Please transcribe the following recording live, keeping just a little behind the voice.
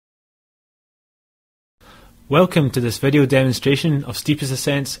Welcome to this video demonstration of Steepest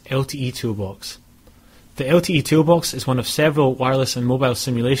Ascent's LTE Toolbox. The LTE Toolbox is one of several wireless and mobile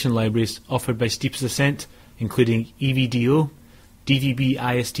simulation libraries offered by Steepest Ascent, including EVDO,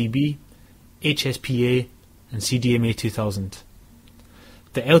 DVB-ISTB, HSPA, and CDMA 2000.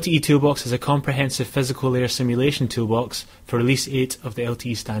 The LTE Toolbox is a comprehensive physical layer simulation toolbox for Release 8 of the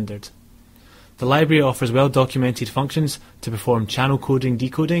LTE standard. The library offers well-documented functions to perform channel coding,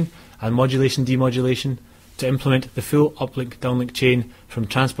 decoding, and modulation, demodulation, to implement the full uplink-downlink chain from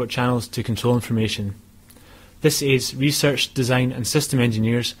transport channels to control information. This aids research, design and system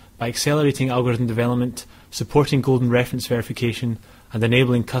engineers by accelerating algorithm development, supporting golden reference verification and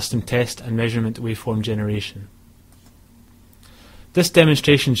enabling custom test and measurement waveform generation. This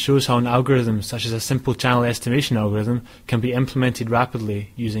demonstration shows how an algorithm such as a simple channel estimation algorithm can be implemented rapidly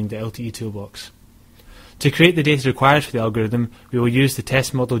using the LTE Toolbox. To create the data required for the algorithm, we will use the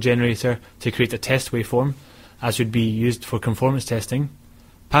test model generator to create a test waveform, as would be used for conformance testing,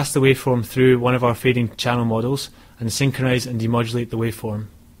 pass the waveform through one of our fading channel models, and synchronize and demodulate the waveform.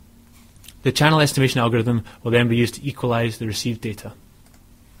 The channel estimation algorithm will then be used to equalize the received data.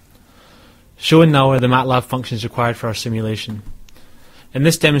 Shown now are the MATLAB functions required for our simulation. In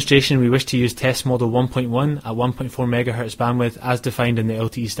this demonstration, we wish to use test model 1.1 at 1.4 MHz bandwidth as defined in the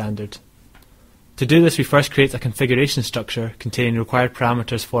LTE standard. To do this, we first create a configuration structure containing required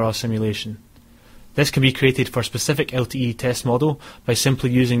parameters for our simulation. This can be created for a specific LTE test model by simply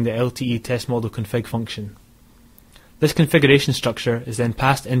using the LTE test model config function. This configuration structure is then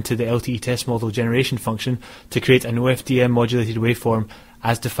passed into the LTE test model generation function to create an OFDM modulated waveform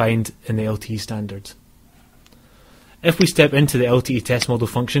as defined in the LTE standard. If we step into the LTE test model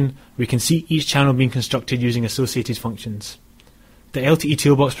function, we can see each channel being constructed using associated functions. The LTE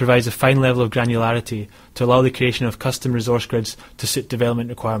Toolbox provides a fine level of granularity to allow the creation of custom resource grids to suit development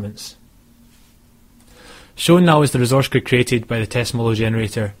requirements. Shown now is the resource grid created by the test model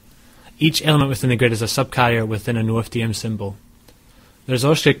generator. Each element within the grid is a subcarrier within an OFDM symbol. The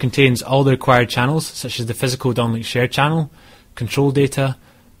resource grid contains all the required channels, such as the physical downlink shared channel, control data,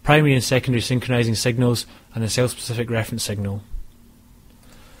 primary and secondary synchronizing signals, and the cell-specific reference signal.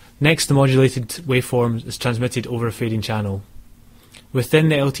 Next, the modulated waveform is transmitted over a fading channel. Within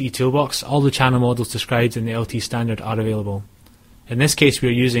the LTE Toolbox, all the channel models described in the LTE standard are available. In this case, we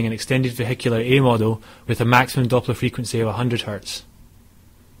are using an extended vehicular A model with a maximum Doppler frequency of 100 Hz.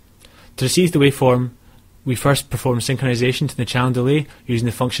 To receive the waveform, we first perform synchronization to the channel delay using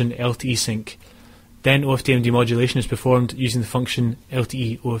the function LTE sync. Then OFDM demodulation is performed using the function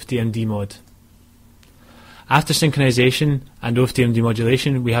LTE OFDM demod. After synchronization and OFDM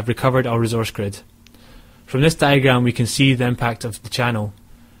demodulation, we have recovered our resource grid. From this diagram, we can see the impact of the channel.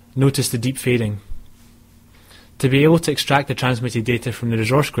 Notice the deep fading. To be able to extract the transmitted data from the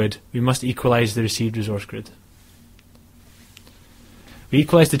resource grid, we must equalize the received resource grid. We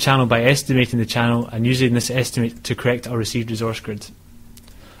equalize the channel by estimating the channel and using this estimate to correct our received resource grid.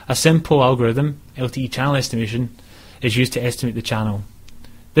 A simple algorithm, LTE channel estimation, is used to estimate the channel.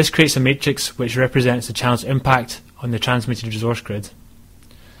 This creates a matrix which represents the channel's impact on the transmitted resource grid.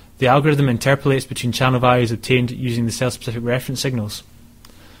 The algorithm interpolates between channel values obtained using the cell-specific reference signals.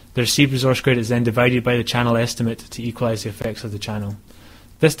 The received resource grid is then divided by the channel estimate to equalize the effects of the channel.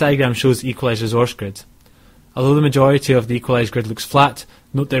 This diagram shows the equalized resource grid. Although the majority of the equalized grid looks flat,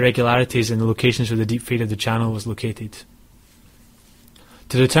 note the irregularities in the locations where the deep fade of the channel was located.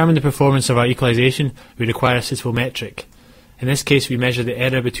 To determine the performance of our equalization, we require a suitable metric. In this case, we measure the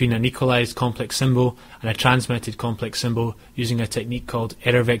error between an equalized complex symbol and a transmitted complex symbol using a technique called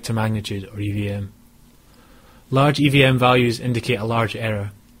error vector magnitude, or EVM. Large EVM values indicate a large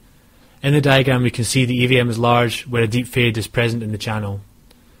error. In the diagram, we can see the EVM is large where a deep fade is present in the channel.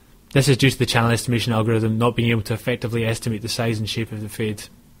 This is due to the channel estimation algorithm not being able to effectively estimate the size and shape of the fade.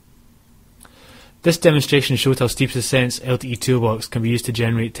 This demonstration showed how Steepest Ascent's LTE Toolbox can be used to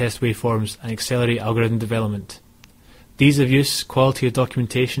generate test waveforms and accelerate algorithm development. The ease of use, quality of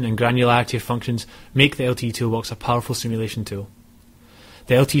documentation and granularity of functions make the LTE Toolbox a powerful simulation tool.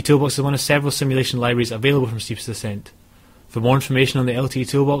 The LTE Toolbox is one of several simulation libraries available from Steepest Ascent. For more information on the LTE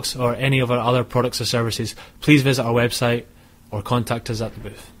Toolbox or any of our other products or services, please visit our website or contact us at the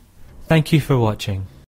booth. Thank you for watching.